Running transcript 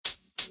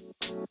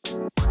All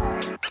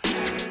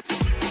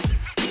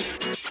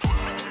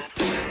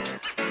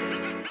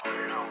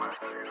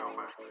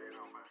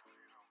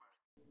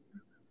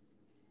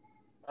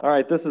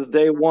right, this is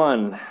day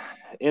one.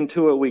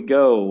 Into it we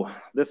go.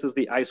 This is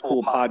the Ice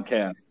Cool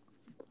Podcast.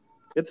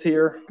 It's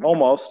here,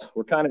 almost.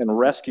 We're kind of in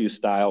rescue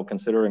style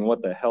considering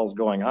what the hell's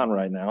going on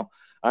right now.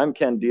 I'm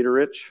Ken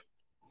Dieterich.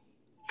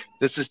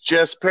 This is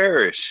Jess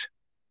Parrish.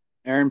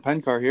 Aaron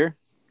Penkar here.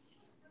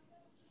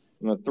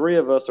 And the three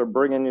of us are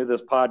bringing you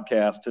this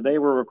podcast. Today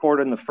we're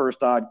recording the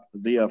first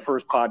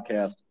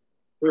podcast.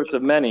 First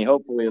of many,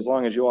 hopefully, as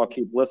long as you all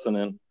keep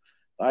listening.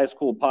 The Ice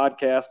Cool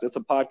Podcast, it's a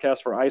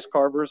podcast for ice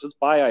carvers. It's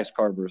by ice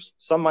carvers.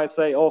 Some might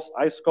say, oh,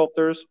 ice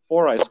sculptors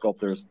for ice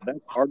sculptors.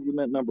 That's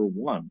argument number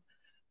one.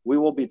 We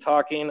will be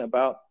talking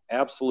about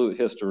absolute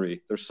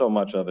history. There's so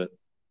much of it.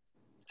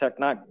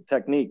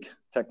 Technique,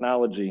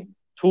 technology,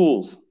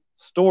 tools,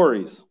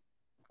 stories,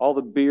 all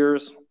the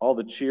beers, all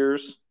the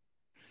cheers.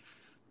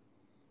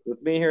 With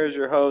me here as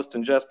your host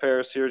and Jess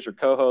Parrish here as your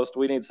co-host.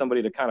 We need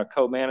somebody to kind of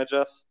co-manage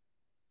us.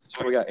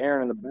 So we got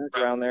Aaron in the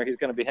background there. He's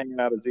going to be hanging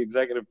out as the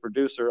executive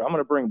producer. I'm going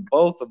to bring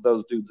both of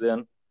those dudes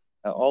in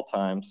at all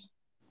times.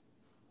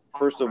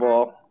 First of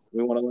all,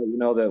 we want to let you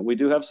know that we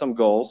do have some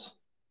goals.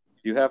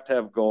 You have to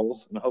have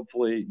goals, and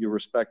hopefully you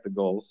respect the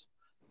goals.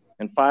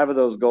 And 5 of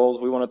those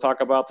goals we want to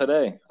talk about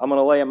today. I'm going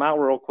to lay them out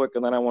real quick,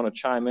 and then I want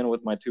to chime in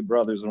with my 2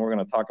 brothers, and we're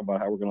going to talk about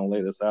how we're going to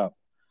lay this out.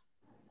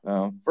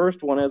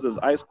 First one is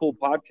Ice Cool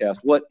Podcast.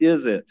 What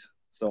is it?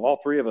 So all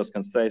 3 of us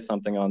can say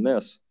something on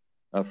this.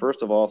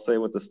 First of all, I'll say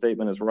what the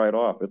statement is right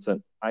off. It's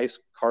an ice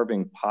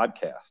carving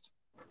podcast.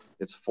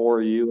 It's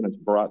for you, and it's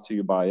brought to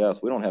you by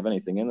us. We don't have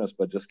anything in this,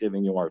 but just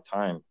giving you our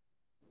time.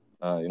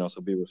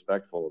 So be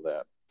respectful of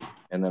that.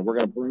 And then we're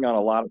going to bring on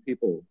a lot of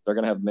people. They're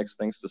going to have mixed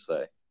things to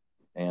say.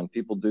 And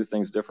people do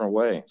things different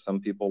way. Some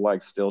people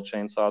like steel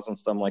chainsaws and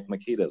some like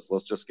Makitas.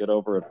 Let's just get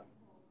over it.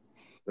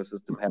 This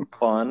is to have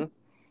fun.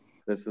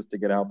 This is to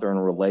get out there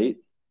and relate.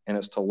 And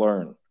it's to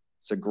learn.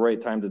 It's a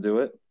great time to do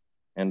it.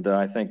 And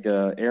I think,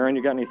 Aaron,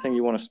 you got anything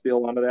you want to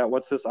spill onto that?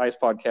 What's this ice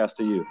podcast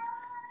to you?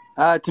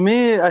 To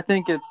me, I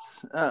think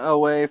it's a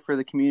way for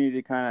the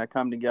community to kind of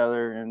come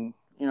together and,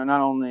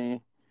 not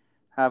only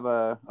have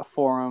a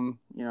forum,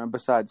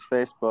 besides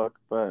Facebook,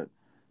 but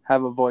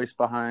have a voice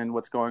behind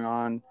what's going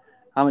on.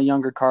 I'm a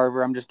younger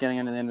carver. I'm just getting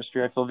into the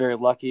industry. I feel very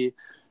lucky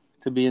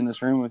to be in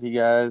this room with you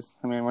guys.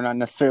 I mean, we're not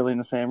necessarily in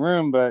the same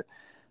room, but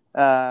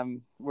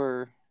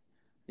we're,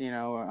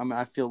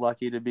 I feel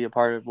lucky to be a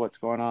part of what's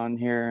going on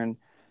here. And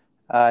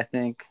I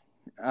think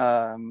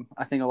a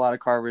lot of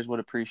carvers would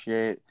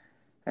appreciate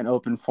an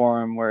open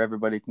forum where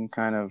everybody can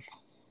kind of,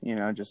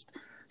 just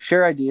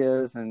share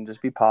ideas and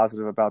just be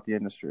positive about the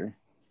industry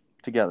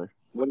together.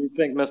 What do you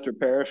think, Mr.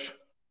 Parrish?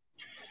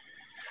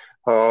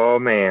 Oh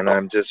man,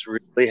 I'm just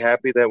really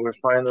happy that we're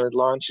finally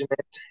launching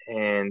it,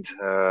 and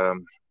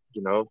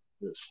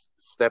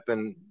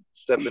stepping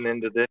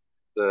into this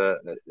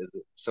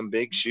some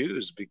big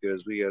shoes,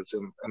 because we got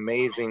some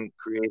amazing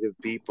creative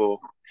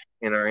people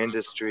in our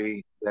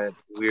industry that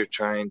we're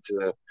trying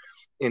to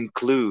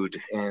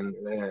include, and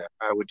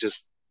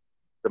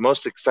the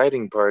most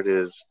exciting part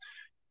is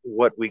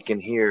what we can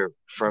hear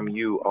from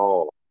you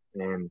all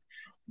and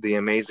the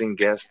amazing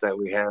guests that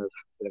we have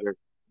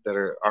that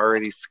are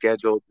already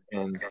scheduled,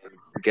 and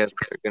guests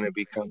that are going to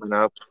be coming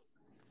up,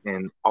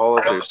 and all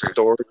of their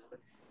stories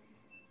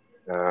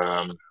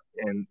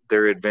and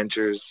their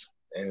adventures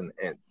and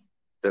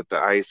that the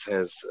ice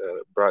has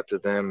brought to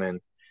them. And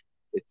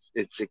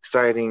it's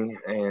exciting,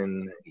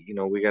 and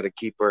we got to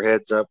keep our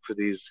heads up for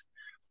these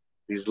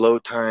low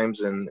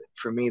times. And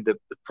for me, the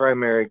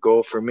primary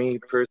goal for me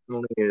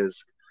personally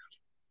is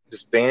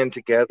just band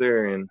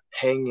together and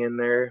hang in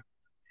there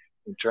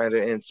and try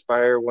to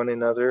inspire one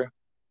another.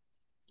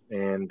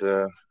 And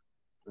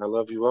I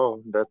love you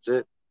all. That's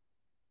it.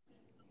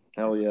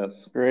 Hell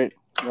yes. Great.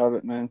 Love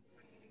it, man.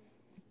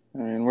 I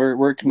mean,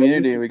 we're a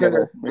community. We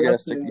gotta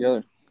stick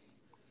together.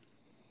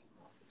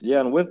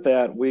 Yeah, and with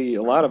that, a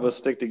lot of us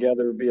stick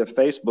together via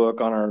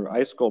Facebook on our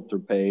Ice Sculptor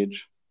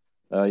page.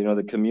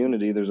 The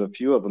community, there's a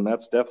few of them.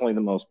 That's definitely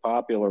the most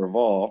popular of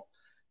all.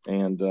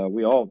 And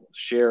we all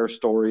share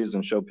stories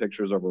and show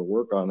pictures of our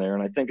work on there.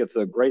 And I think it's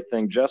a great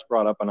thing. Jess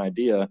brought up an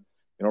idea.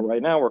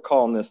 Right now we're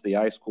calling this the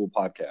Ice Cool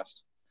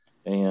Podcast.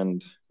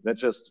 And that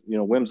just,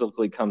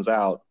 whimsically comes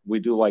out. We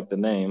do like the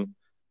name,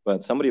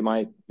 but somebody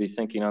might be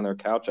thinking on their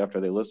couch after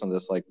they listen to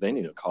this, like, they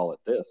need to call it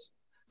this.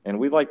 And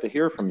we'd like to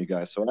hear from you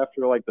guys. So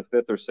after like the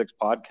 5th or 6th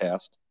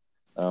podcast,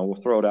 we'll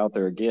throw it out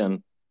there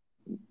again.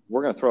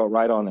 We're going to throw it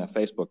right on that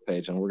Facebook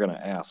page, and we're going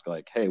to ask,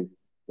 like, hey,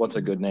 what's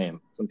a good name?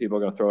 Some people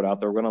are going to throw it out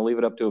there. We're going to leave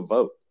it up to a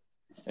vote.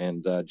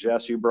 And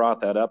Jess, you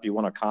brought that up. You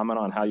want to comment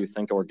on how you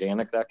think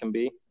organic that can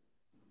be?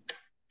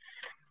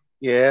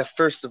 Yeah,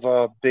 first of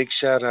all, big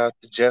shout out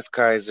to Jeff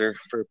Kaiser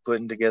for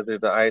putting together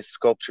the ice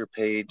sculpture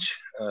page,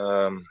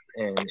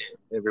 and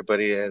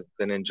everybody has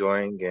been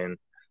enjoying. And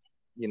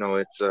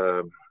it's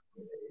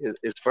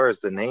as far as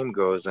the name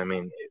goes, I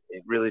mean,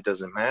 it really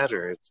doesn't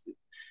matter.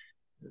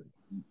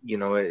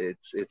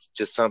 it's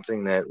just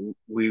something that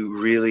we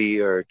really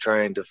are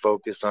trying to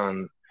focus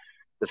on.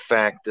 The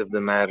fact of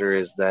the matter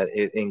is that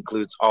it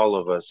includes all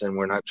of us, and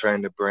we're not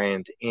trying to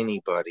brand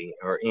anybody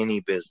or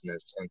any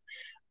business. And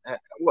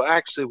well,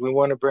 actually, we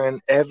want to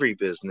brand every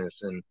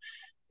business and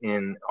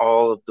in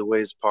all of the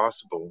ways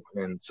possible.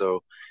 And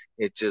so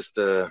it just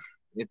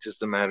it's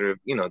just a matter of,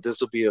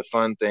 this will be a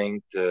fun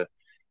thing to,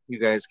 you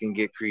guys can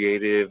get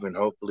creative, and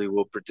hopefully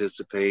we'll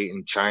participate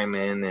and chime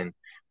in, and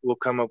we'll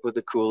come up with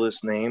the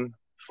coolest name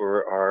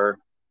for our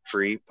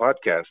free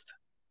podcast.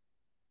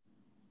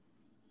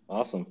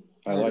 Awesome.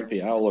 I like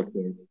the outlook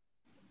there.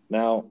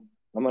 Now,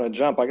 I'm going to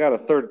jump. I got a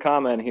third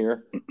comment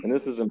here, and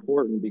this is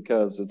important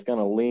because it's going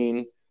to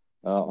lean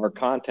our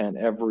content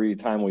every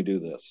time we do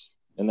this,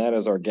 and that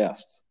is our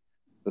guests.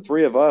 The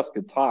three of us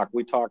could talk.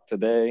 We talked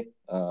today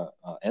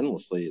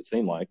endlessly, it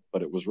seemed like,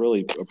 but it was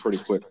really a pretty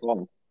quick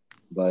call.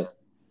 But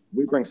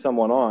we bring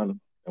someone on,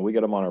 and we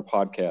get them on our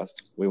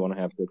podcast. We want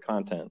to have good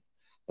content.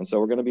 And so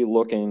we're going to be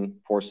looking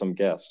for some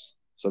guests.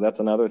 So that's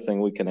another thing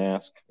we can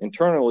ask.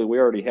 Internally, we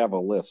already have a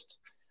list,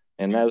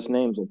 and those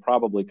names will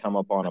probably come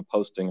up on a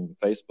posting on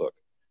Facebook.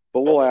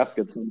 But we'll ask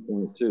at some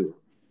point, too,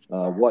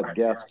 what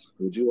guests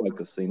would you like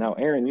to see? Now,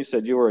 Aaron, you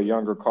said you were a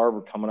younger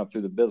carver coming up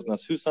through the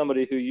business. Who's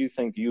somebody who you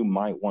think you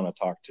might want to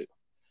talk to?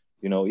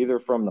 Either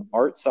from the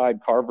art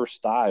side, carver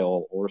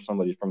style, or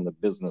somebody from the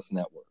business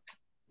network.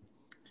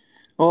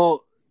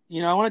 Well,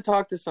 I want to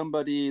talk to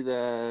somebody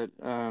that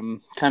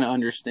kind of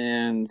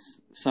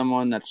understands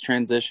someone that's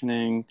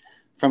transitioning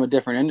from a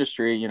different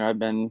industry. I've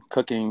been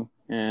cooking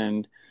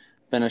and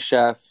been a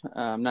chef,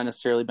 not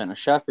necessarily been a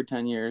chef for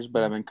 10 years,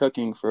 but I've been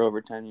cooking for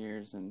over 10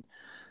 years. And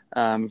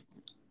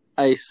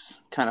ICE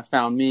kind of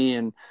found me.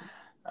 And,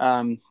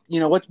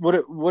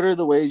 what are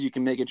the ways you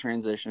can make a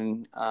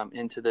transition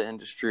into the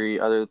industry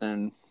other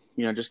than,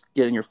 just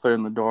getting your foot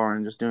in the door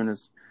and just doing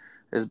as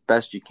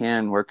best you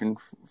can, working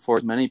for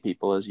as many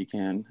people as you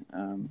can.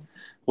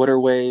 What are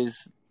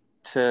ways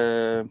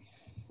to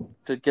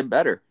get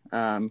better?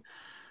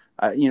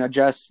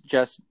 Jess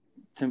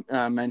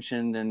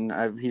mentioned,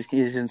 and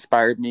he's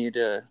inspired me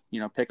to,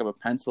 pick up a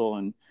pencil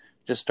and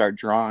just start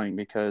drawing,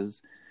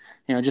 because,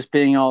 just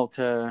being able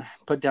to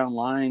put down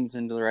lines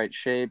into the right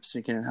shapes,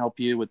 it can help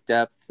you with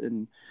depth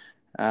and,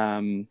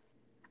 the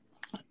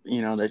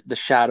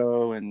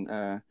shadow,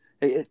 and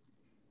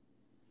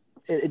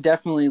it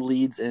definitely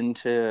leads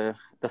into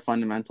the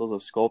fundamentals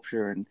of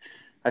sculpture. And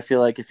I feel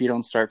like if you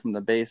don't start from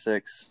the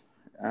basics,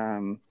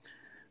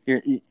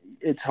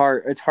 it's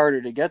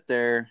harder to get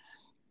there.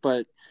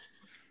 But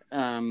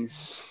I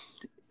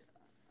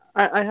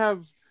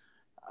have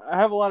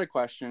a lot of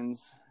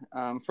questions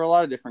for a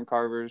lot of different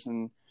carvers,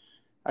 and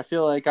I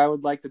feel like I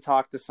would like to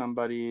talk to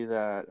somebody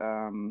that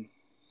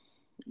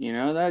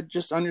that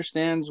just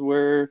understands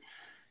where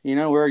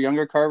a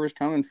younger carver's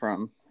coming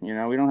from. We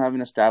don't have an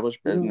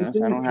established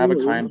business. I don't have a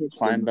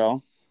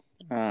clientele.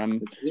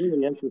 It's really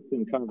an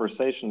interesting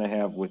conversation to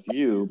have with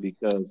you,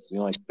 because,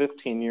 like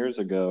 15 years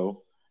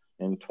ago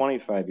and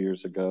 25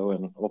 years ago,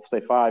 and we'll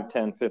say 5,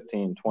 10,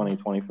 15, 20,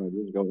 25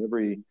 years ago,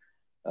 every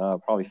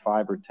probably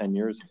 5 or 10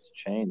 years, it's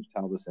changed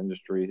how this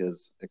industry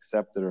has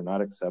accepted or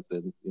not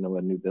accepted, a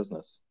new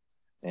business,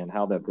 and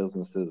how that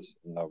business is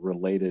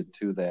related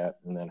to that,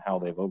 and then how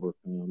they've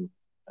overcome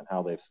and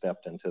how they've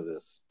stepped into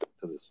this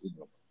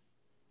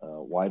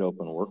wide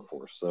open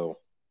workforce. So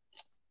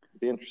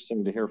it'd be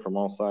interesting to hear from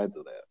all sides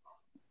of that.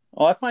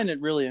 Well, I find it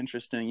really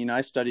interesting.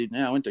 I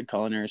went to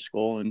culinary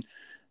school,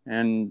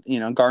 and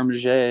garde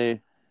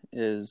manger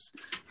is,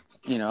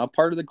 a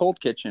part of the cold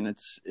kitchen.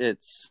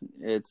 It's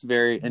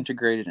very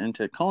integrated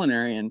into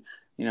culinary, and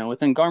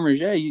within garde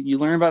manger, you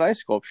learn about ice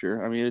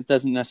sculpture. I mean, it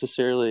doesn't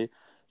necessarily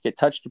get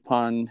touched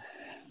upon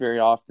very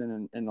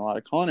often in a lot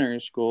of culinary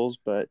schools,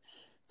 but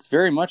it's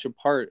very much a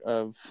part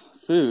of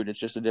food. It's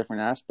just a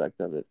different aspect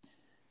of it.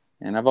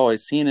 And I've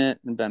always seen it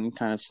and been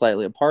kind of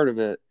slightly a part of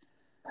it.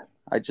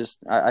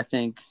 I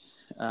think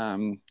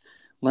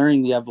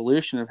learning the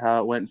evolution of how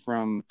it went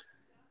from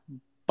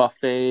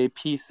buffet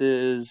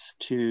pieces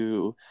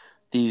to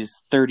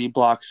these 30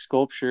 block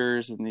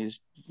sculptures and these,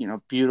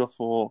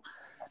 beautiful,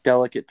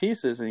 delicate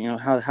pieces, and,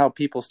 how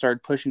people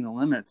started pushing the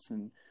limits.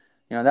 And,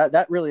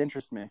 that really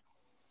interests me.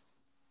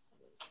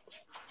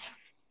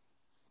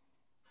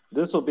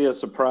 This will be a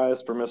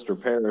surprise for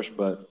Mr. Parrish,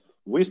 but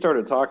we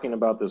started talking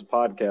about this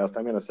podcast,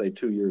 I'm going to say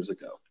 2 years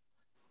ago.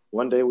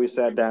 One day we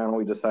sat down and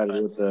we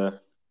decided what the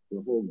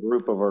whole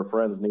group of our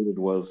friends needed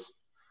was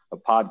a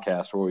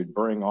podcast where we'd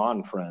bring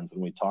on friends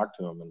and we'd talk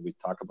to them and we'd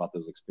talk about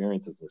those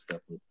experiences and stuff.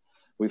 And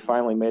we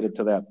finally made it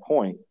to that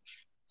point.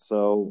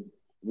 So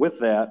with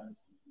that,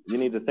 you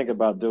need to think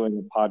about doing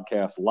a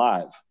podcast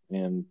live.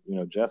 And,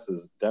 Jess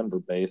is Denver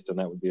based, and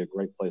that would be a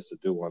great place to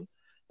do one.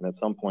 And at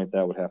some point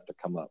that would have to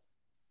come up.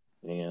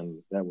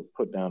 And that would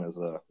put down as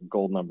a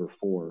goal number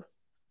 4,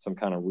 some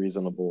kind of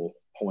reasonable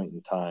point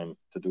in time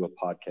to do a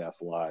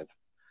podcast live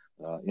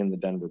in the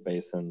Denver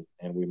basin.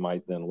 And we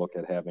might then look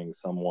at having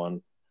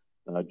someone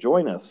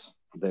join us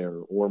there,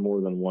 or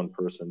more than one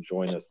person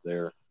join us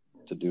there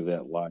to do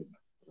that live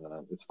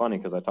it's funny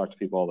because I talk to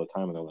people all the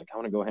time, and they're like, "I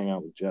want to go hang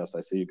out with Jess.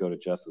 I see you go to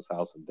Jess's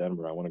house in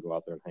Denver. I want to go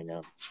out there and hang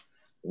out."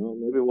 Well,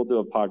 maybe we'll do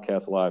a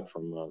podcast live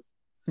from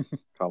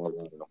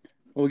Colorado.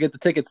 We'll get the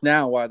tickets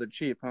now while they're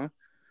cheap, huh?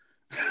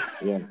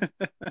 Yeah.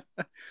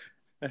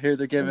 I hear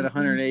they're giving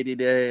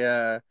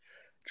 180-day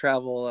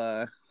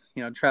travel,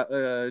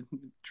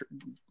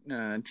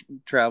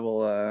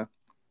 travel.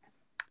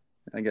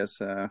 I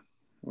guess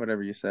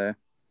whatever you say.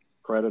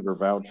 Credit or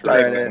voucher.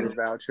 Credit or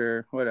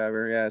voucher,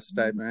 whatever. Yeah,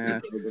 stipend. Yeah.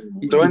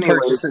 You anyways,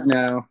 purchase it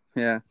now.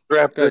 Yeah.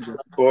 Wrap this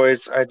up,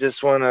 boys. I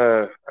just want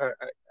to.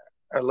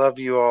 I love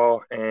you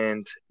all,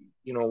 and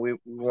we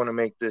want to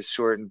make this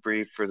short and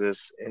brief for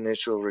this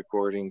initial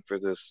recording for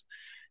this,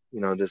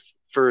 this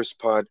first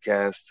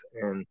podcast,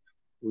 and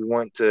we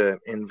want to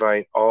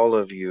invite all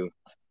of you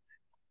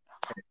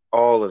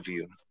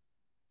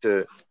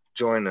to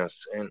join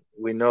us. And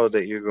we know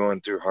that you're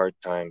going through hard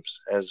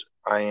times, as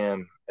I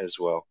am as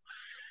well.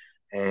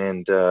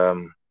 And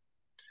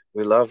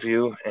we love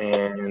you,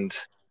 and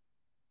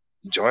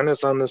join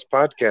us on this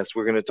podcast.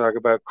 We're going to talk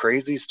about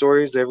crazy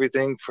stories,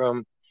 everything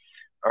from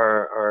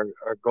our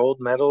gold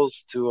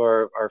medals to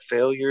our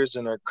failures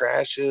and our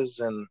crashes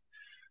and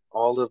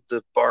all of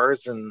the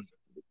bars and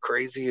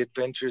crazy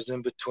adventures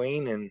in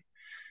between. And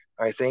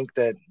I think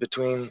that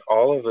between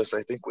all of us,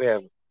 I think we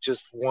have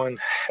just one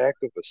heck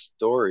of a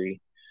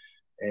story.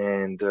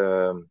 And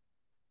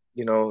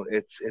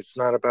it's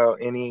not about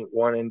any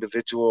one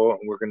individual.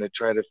 We're going to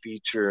try to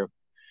feature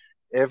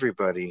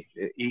everybody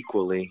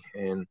equally,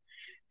 and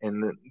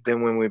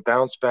then when we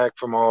bounce back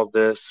from all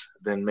this,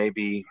 then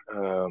maybe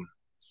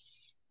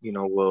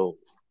we'll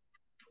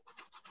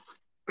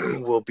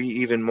be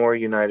even more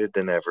united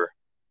than ever.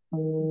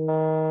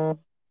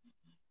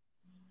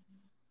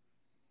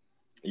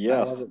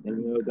 Yes,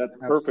 that's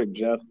perfect,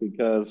 Jess,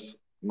 because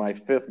my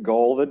fifth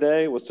goal of the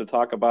day was to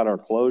talk about our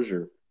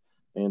closure.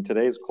 And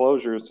today's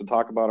closure is to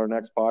talk about our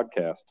next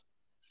podcast.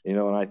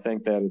 And I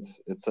think that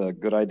it's a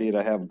good idea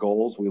to have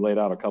goals. We laid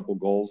out a couple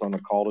goals on the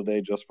call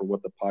today just for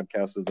what the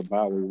podcast is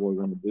about, what we're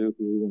going to do,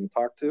 who we're going to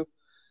talk to.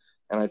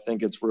 And I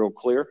think it's real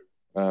clear.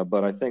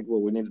 But I think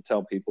what we need to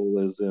tell people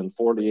is in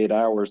 48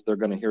 hours, they're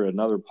going to hear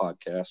another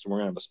podcast, and we're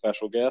going to have a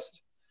special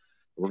guest.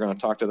 We're going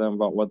to talk to them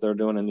about what they're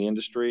doing in the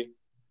industry.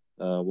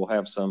 We'll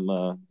have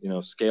some,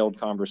 scaled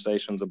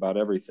conversations about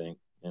everything.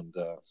 And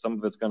some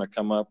of it's going to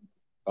come up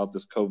about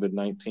this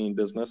COVID-19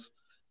 business.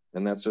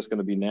 And that's just going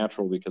to be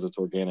natural because it's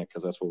organic,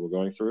 because that's what we're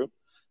going through.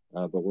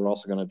 But we're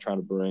also going to try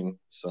to bring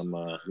some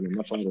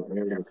much lighter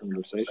air to the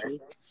conversation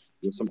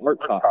with some art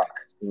talk.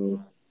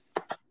 So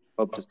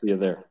hope to see you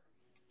there.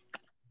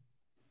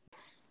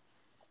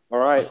 All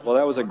right. Well,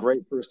 that was a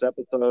great first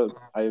episode.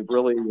 I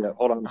really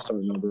hold on,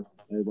 sorry, remember.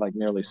 I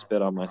nearly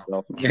spit on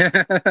myself. Yeah.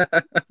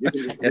 You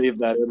can just leave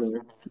that in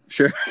there.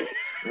 Sure.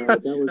 All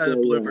right, that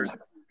was bloopers.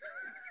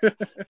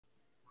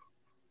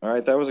 All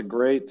right, that was a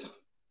great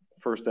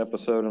first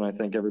episode, and I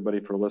thank everybody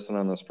for listening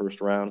on this first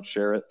round.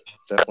 Share it.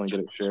 Definitely get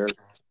it shared.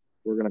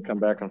 We're going to come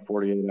back in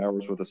 48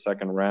 hours with a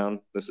second round.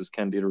 This is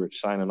Ken Dieterich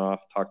signing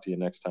off. Talk to you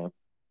next time.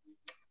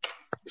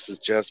 This is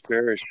Jess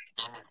Parrish.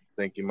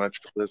 Thank you much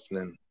for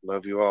listening.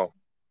 Love you all.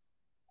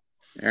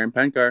 Aaron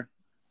Penkar.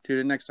 Tune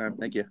in next time.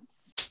 Thank you.